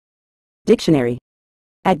Dictionary.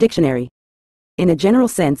 At dictionary. In a general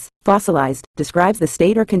sense, fossilized describes the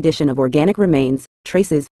state or condition of organic remains,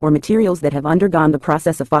 traces, or materials that have undergone the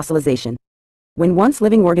process of fossilization. When once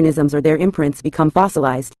living organisms or their imprints become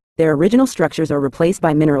fossilized, their original structures are replaced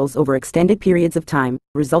by minerals over extended periods of time,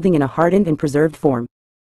 resulting in a hardened and preserved form.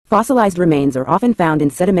 Fossilized remains are often found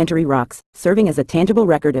in sedimentary rocks, serving as a tangible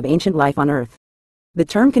record of ancient life on Earth. The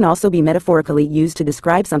term can also be metaphorically used to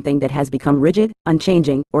describe something that has become rigid,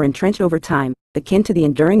 unchanging, or entrenched over time, akin to the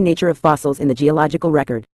enduring nature of fossils in the geological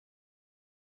record.